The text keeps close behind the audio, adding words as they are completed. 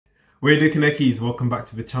What do Kanekis? Welcome back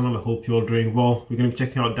to the channel. I hope you're all doing well. We're going to be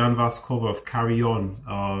checking out Dan Vasc's cover of Carry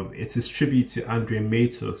On. It's his tribute to André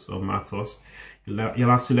Matos or Matos. You'll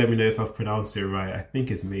have to let me know if I've pronounced it right. I think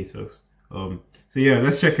it's Matos. So yeah,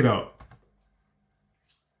 let's check it out.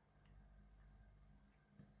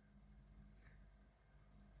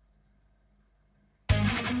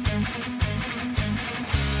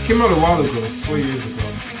 Came out a while ago, 4 years ago.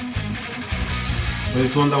 But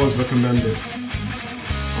it's one that was recommended.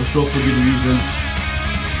 I'm sure for good reasons.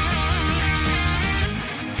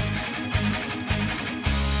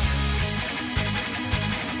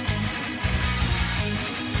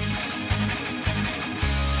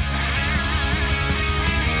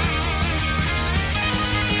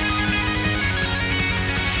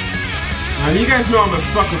 And you guys know I'm a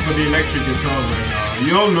sucker for the electric guitar right now.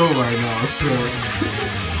 You all know right now, so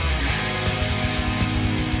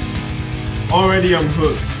already I'm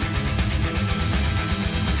hooked.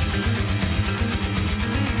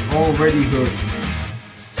 Already hooked.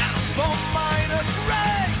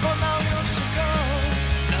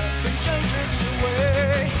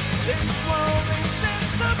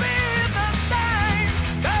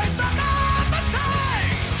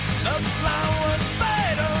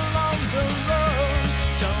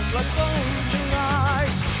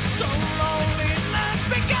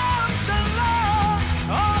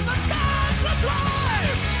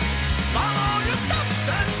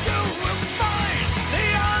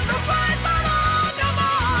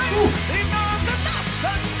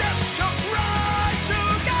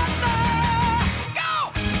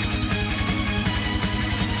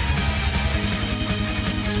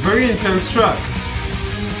 Very intense track.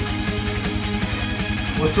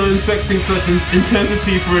 Was not expecting such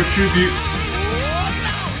intensity for a tribute.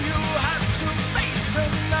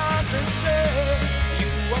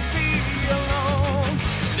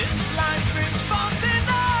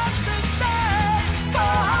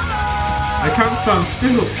 I can't stand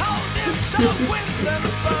still.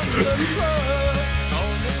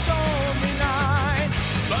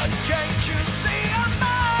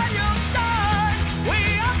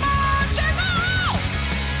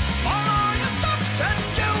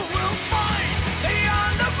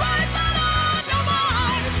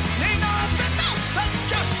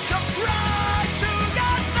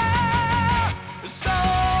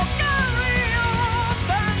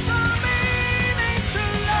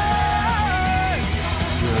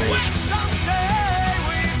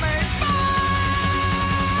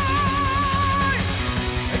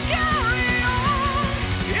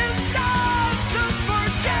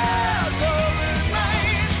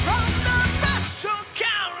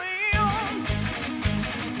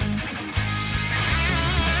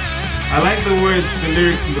 I like the words, the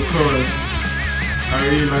lyrics in the chorus. I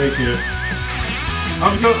really like it.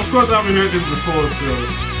 Of course I haven't heard this before, so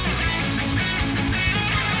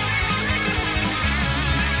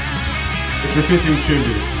it's a fitting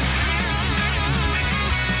tribute.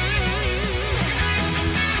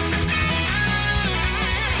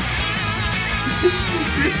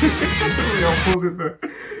 I'll pause it there.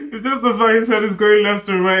 It's just the fact his head is going left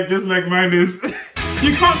and right just like mine is.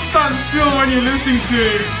 You can't stand still when you're listening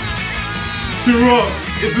to rock.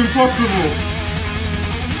 It's impossible.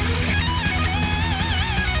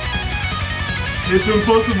 It's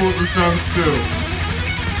impossible to stand still.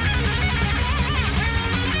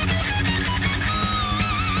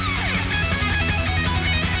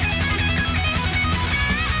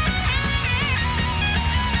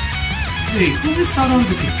 Hey, who is that on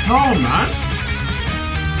the guitar, man?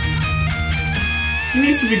 He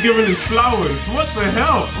needs to be given his flowers. What the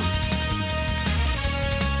hell?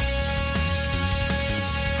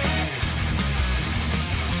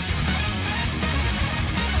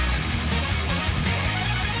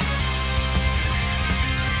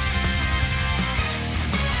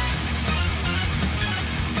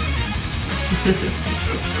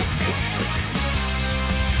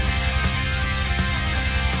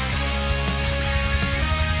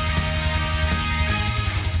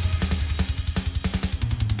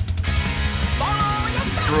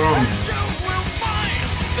 Drums.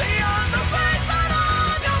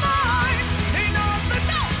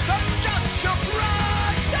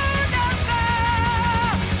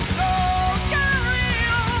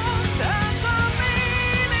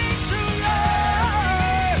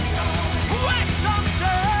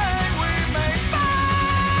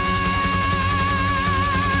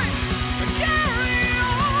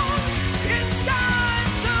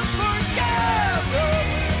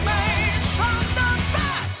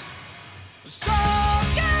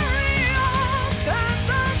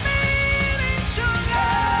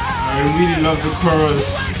 I really love the chorus.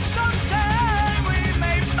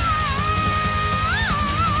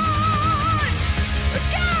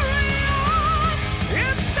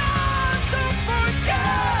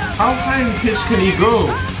 How high in pitch can he go?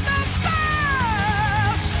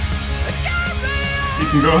 He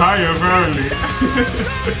can go higher, apparently.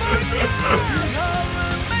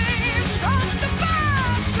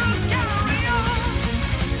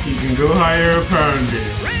 He can go higher, apparently.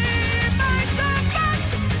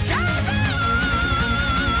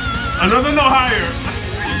 Another no higher.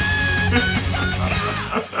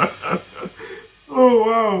 Oh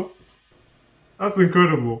wow, that's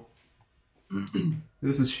incredible.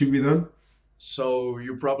 This is should be done. So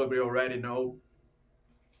you probably already know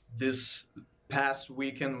this past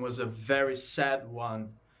weekend was a very sad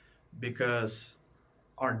one because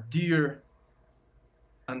our dear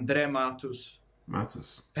André Matos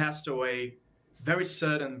passed away very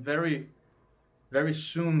sudden, very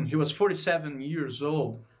soon. He was 47 years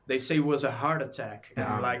old. They say it was a heart attack.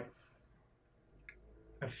 Yeah. And like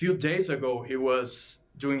a few days ago, he was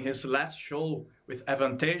doing his last show with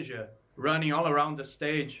Avantasia, running all around the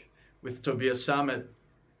stage with Tobias Sammet.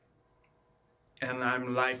 And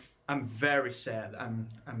I'm like, I'm very sad. I'm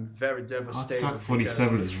very devastated. Heart attack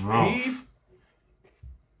 47 is rough.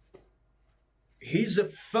 He's a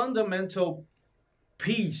fundamental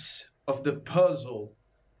piece of the puzzle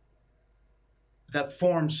that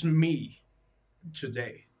forms me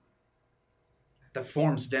today, that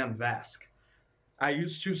forms Dan Vasc. I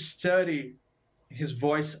used to study his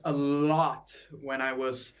voice a lot when I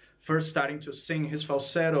was first starting to sing his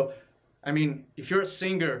falsetto. I mean, if you're a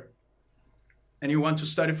singer and you want to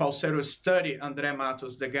study falsetto, study André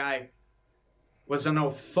Matos. The guy was an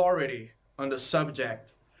authority on the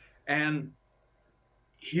subject. And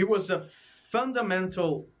he was a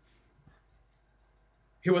fundamental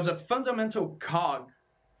cog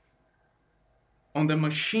on the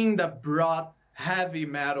machine that brought heavy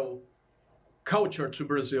metal culture to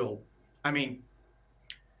Brazil. I mean,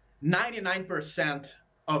 99%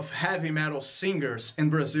 of heavy metal singers in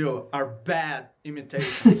Brazil are bad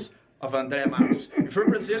imitations of André Matos. If you're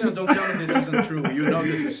Brazilian, don't tell me this isn't true. You know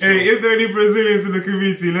this is true. Hey, if there are any Brazilians in the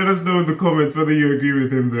community, let us know in the comments whether you agree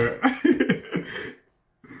with him there.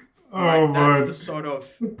 Oh man, that's the sort of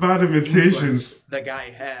bad imitations the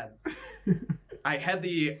guy had. I had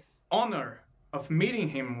the honor of meeting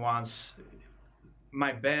him once.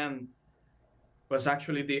 My band was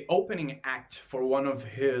actually the opening act for one of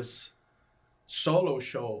his solo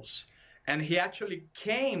shows. And he actually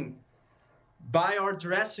came by our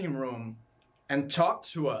dressing room and talked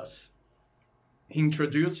to us. He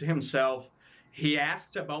introduced himself. He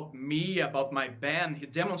asked about me, about my band. He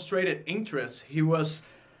demonstrated interest. He was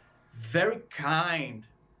very kind,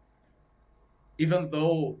 even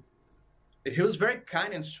though he was very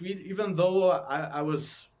kind and sweet, even though I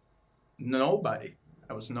was nobody.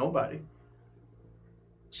 I was nobody.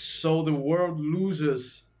 So the world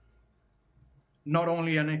loses not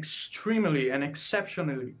only an exceptionally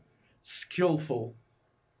skillful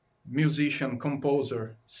musician,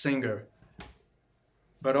 composer, singer,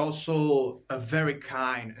 but also a very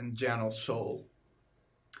kind and gentle soul.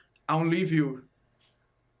 I'll leave you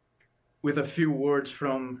with a few words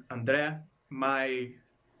from André. My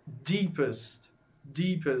deepest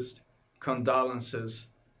condolences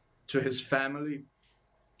to his family,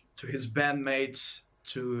 to his bandmates,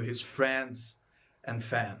 to his friends and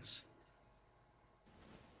fans.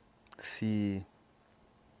 Se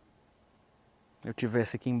eu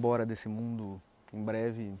tivesse que ir embora desse mundo em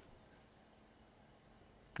breve,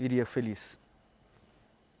 iria feliz.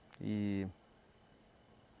 E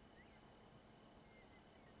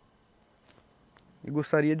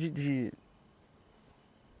gostaria de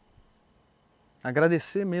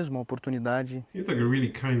agradecer mesmo a oportunidade Seems like a really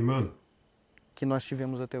kind man. que nós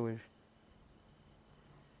tivemos até hoje.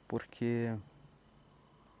 Porque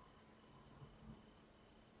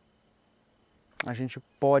a gente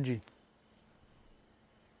pode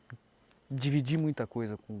dividir muita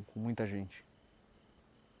coisa com muita gente.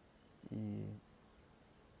 E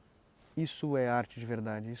isso é arte de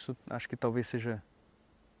verdade. Isso acho que talvez seja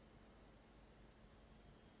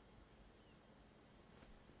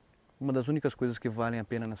uma das únicas coisas que valem a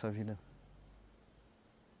pena nessa vida.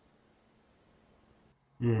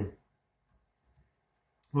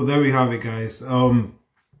 Well, there we have it, guys.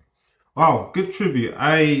 Wow, good tribute.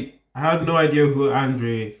 I had no idea who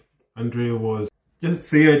André was. Just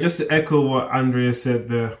to echo what Andrea said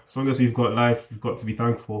there, as long as we've got life, we've got to be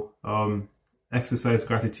thankful. Exercise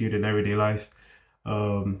gratitude in everyday life.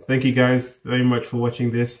 Thank you guys very much for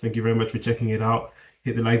watching this. Thank you very much for checking it out.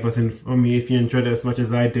 Hit the like button for me if you enjoyed it as much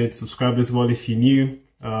as I did. Subscribe as well if you're new.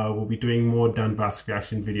 We'll be doing more Dan Vasc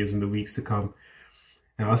reaction videos in the weeks to come.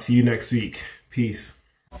 And I'll see you next week. Peace.